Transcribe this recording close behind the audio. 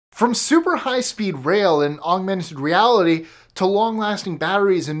From super high-speed rail and augmented reality to long-lasting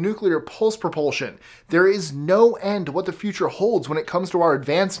batteries and nuclear pulse propulsion, there is no end to what the future holds when it comes to our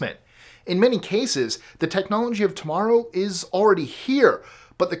advancement. In many cases, the technology of tomorrow is already here,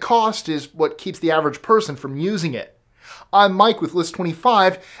 but the cost is what keeps the average person from using it. I'm Mike with List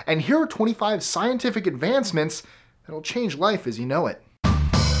 25, and here are 25 scientific advancements that'll change life as you know it.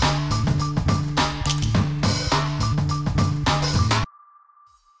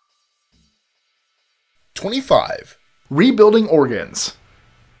 Rebuilding organs.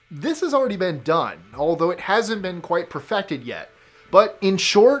 This has already been done, although it hasn't been quite perfected yet. But in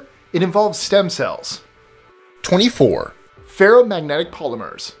short, it involves stem cells. 24. Ferromagnetic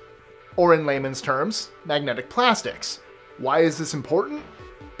polymers. Or in layman's terms, magnetic plastics. Why is this important?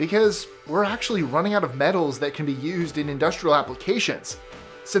 Because we're actually running out of metals that can be used in industrial applications.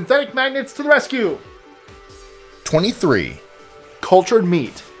 Synthetic magnets to the rescue! 23. Cultured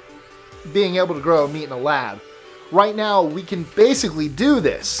meat. Being able to grow meat in a lab. Right now, we can basically do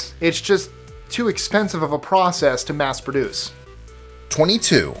this. It's just too expensive of a process to mass produce.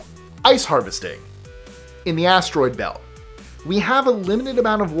 22. Ice harvesting. In the asteroid belt. We have a limited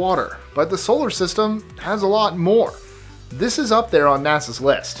amount of water, but the solar system has a lot more. This is up there on NASA's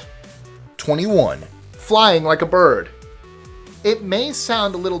list. 21. Flying like a bird. It may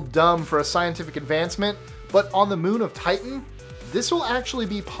sound a little dumb for a scientific advancement, but on the moon of Titan, this will actually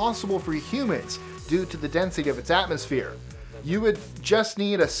be possible for humans due to the density of its atmosphere. You would just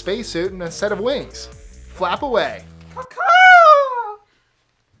need a spacesuit and a set of wings. Flap away.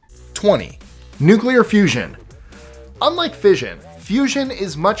 20. Nuclear fusion. Unlike fission, fusion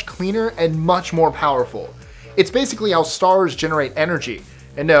is much cleaner and much more powerful. It's basically how stars generate energy.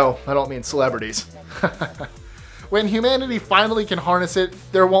 And no, I don't mean celebrities. When humanity finally can harness it,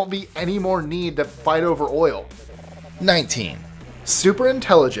 there won't be any more need to fight over oil. 19.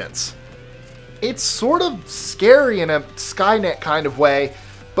 Superintelligence. It's sort of scary in a Skynet kind of way,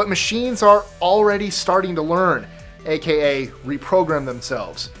 but machines are already starting to learn, aka reprogram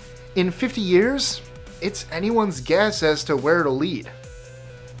themselves. In 50 years, it's anyone's guess as to where to lead.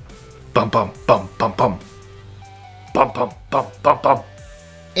 Bum bum bum bum bum. Bum bum bum bum bum.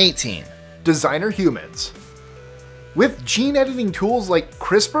 18. Designer humans. With gene editing tools like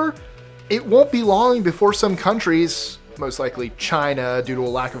CRISPR, it won't be long before some countries, most likely China due to a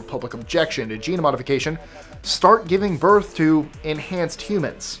lack of public objection to gene modification, start giving birth to enhanced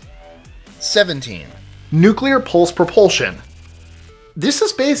humans. 17. Nuclear pulse propulsion. This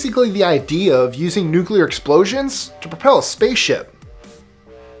is basically the idea of using nuclear explosions to propel a spaceship.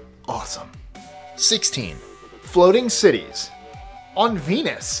 Awesome. 16. Floating cities. On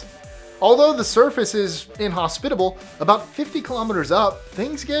Venus. Although the surface is inhospitable, about 50 kilometers up,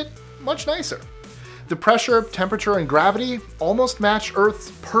 things get much nicer. The pressure, temperature, and gravity almost match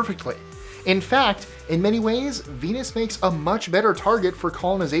Earth's perfectly. In fact, in many ways, Venus makes a much better target for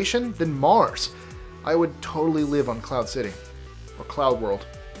colonization than Mars. I would totally live on Cloud City. Or Cloud World.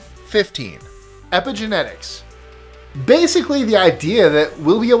 15. Epigenetics. Basically the idea that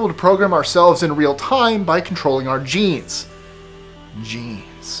we'll be able to program ourselves in real time by controlling our genes.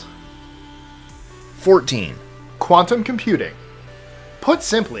 Genes. 14. Quantum computing. Put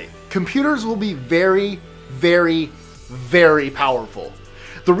simply, computers will be very, very, very powerful.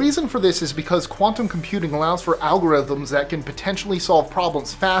 The reason for this is because quantum computing allows for algorithms that can potentially solve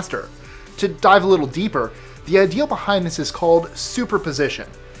problems faster. To dive a little deeper, the idea behind this is called superposition.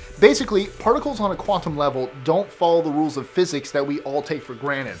 Basically, particles on a quantum level don't follow the rules of physics that we all take for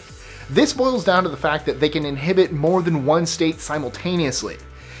granted. This boils down to the fact that they can inhibit more than one state simultaneously.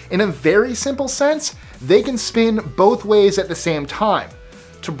 In a very simple sense, they can spin both ways at the same time.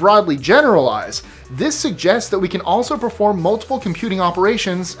 To broadly generalize, this suggests that we can also perform multiple computing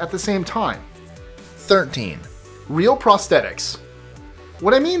operations at the same time. 13. Real prosthetics.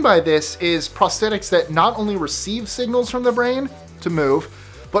 What I mean by this is prosthetics that not only receive signals from the brain to move,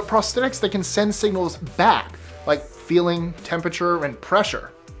 but prosthetics that can send signals back, like feeling, temperature, and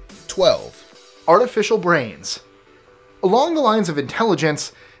pressure. 12. Artificial brains. Along the lines of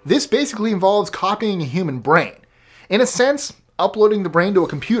intelligence, this basically involves copying a human brain. In a sense, uploading the brain to a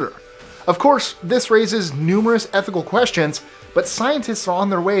computer. Of course, this raises numerous ethical questions, but scientists are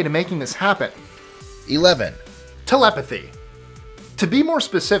on their way to making this happen. 11. Telepathy. To be more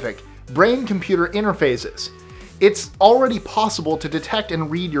specific, brain-computer interfaces. It's already possible to detect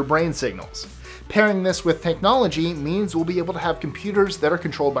and read your brain signals. Pairing this with technology means we'll be able to have computers that are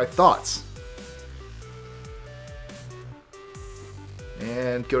controlled by thoughts.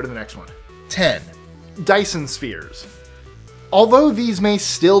 And go to the next one. 10. Dyson spheres. Although these may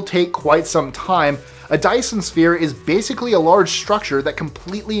still take quite some time, A Dyson sphere is basically a large structure that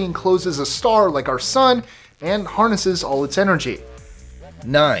completely encloses a star like our sun and harnesses all its energy.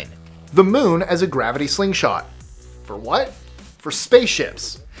 9, The moon as a gravity slingshot. For what? For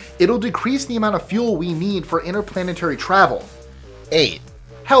spaceships. It'll decrease the amount of fuel we need for interplanetary travel. 8,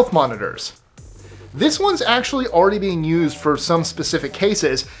 Health monitors. This one's actually already being used for some specific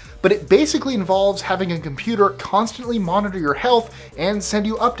cases, but it basically involves having a computer constantly monitor your health and send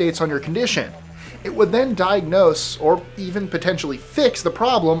you updates on your condition. It would then diagnose or even potentially fix the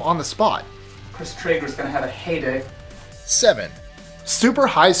problem on the spot. Chris Traeger's gonna have a heyday. 7, Super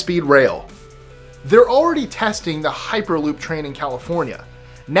high-speed rail. They're already testing the Hyperloop train in California.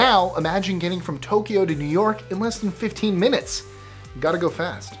 Now, imagine getting from Tokyo to New York in less than 15 minutes. Gotta go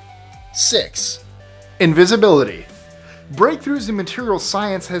fast. 6, Invisibility. Breakthroughs in materials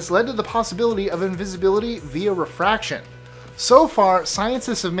science has led to the possibility of invisibility via refraction. So far,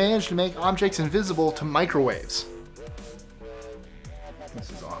 scientists have managed to make objects invisible to microwaves. This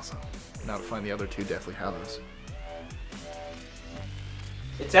is awesome. Now to find the other two, definitely have those.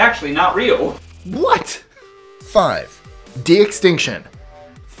 It's actually not real. What? 5, De-extinction.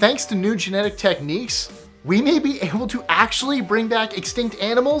 Thanks to new genetic techniques, we may be able to actually bring back extinct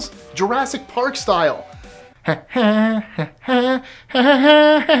animals Jurassic Park style. Oh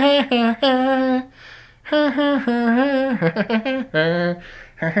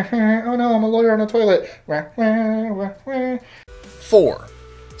no, I'm a lawyer on a toilet. 4,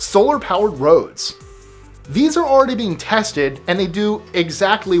 Solar-powered roads. These are already being tested, and they do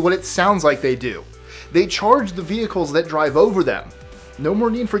exactly what it sounds like they do. They charge the vehicles that drive over them. No more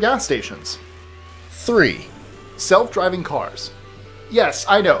need for gas stations. 3, Self-driving cars. Yes,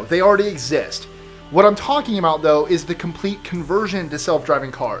 I know, they already exist. What I'm talking about, though, is the complete conversion to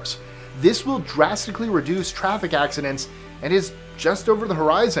self-driving cars. This will drastically reduce traffic accidents and is just over the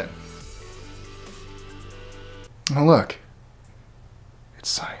horizon. Oh, look. It's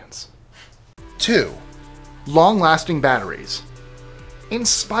science. 2, Long-lasting batteries. In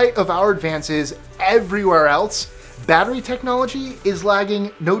spite of our advances everywhere else, battery technology is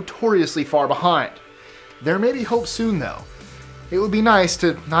lagging notoriously far behind. There may be hope soon, though. It would be nice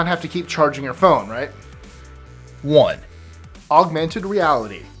to not have to keep charging your phone, right? 1, Augmented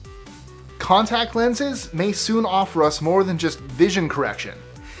reality. Contact lenses may soon offer us more than just vision correction.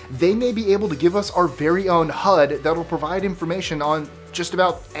 They may be able to give us our very own HUD that'll provide information on just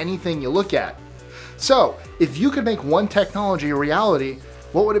about anything you look at. So, if you could make one technology a reality,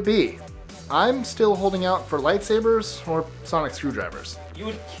 what would it be? I'm still holding out for lightsabers or sonic screwdrivers. You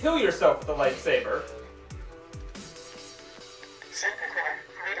would kill yourself with a lightsaber.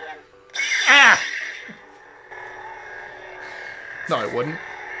 Ah! No, it wouldn't.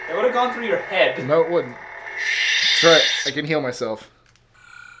 That would have gone through your head. No, it wouldn't. That's right, I can heal myself.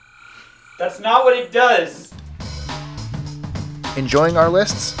 That's not what it does. Enjoying our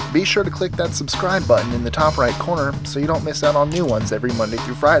lists? Be sure to click that subscribe button in the top right corner so you don't miss out on new ones every Monday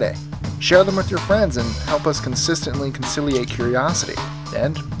through Friday. Share them with your friends and help us consistently conciliate curiosity.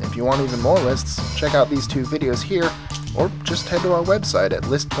 And if you want even more lists, check out these two videos here, or just head to our website at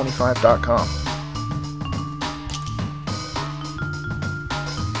list25.com.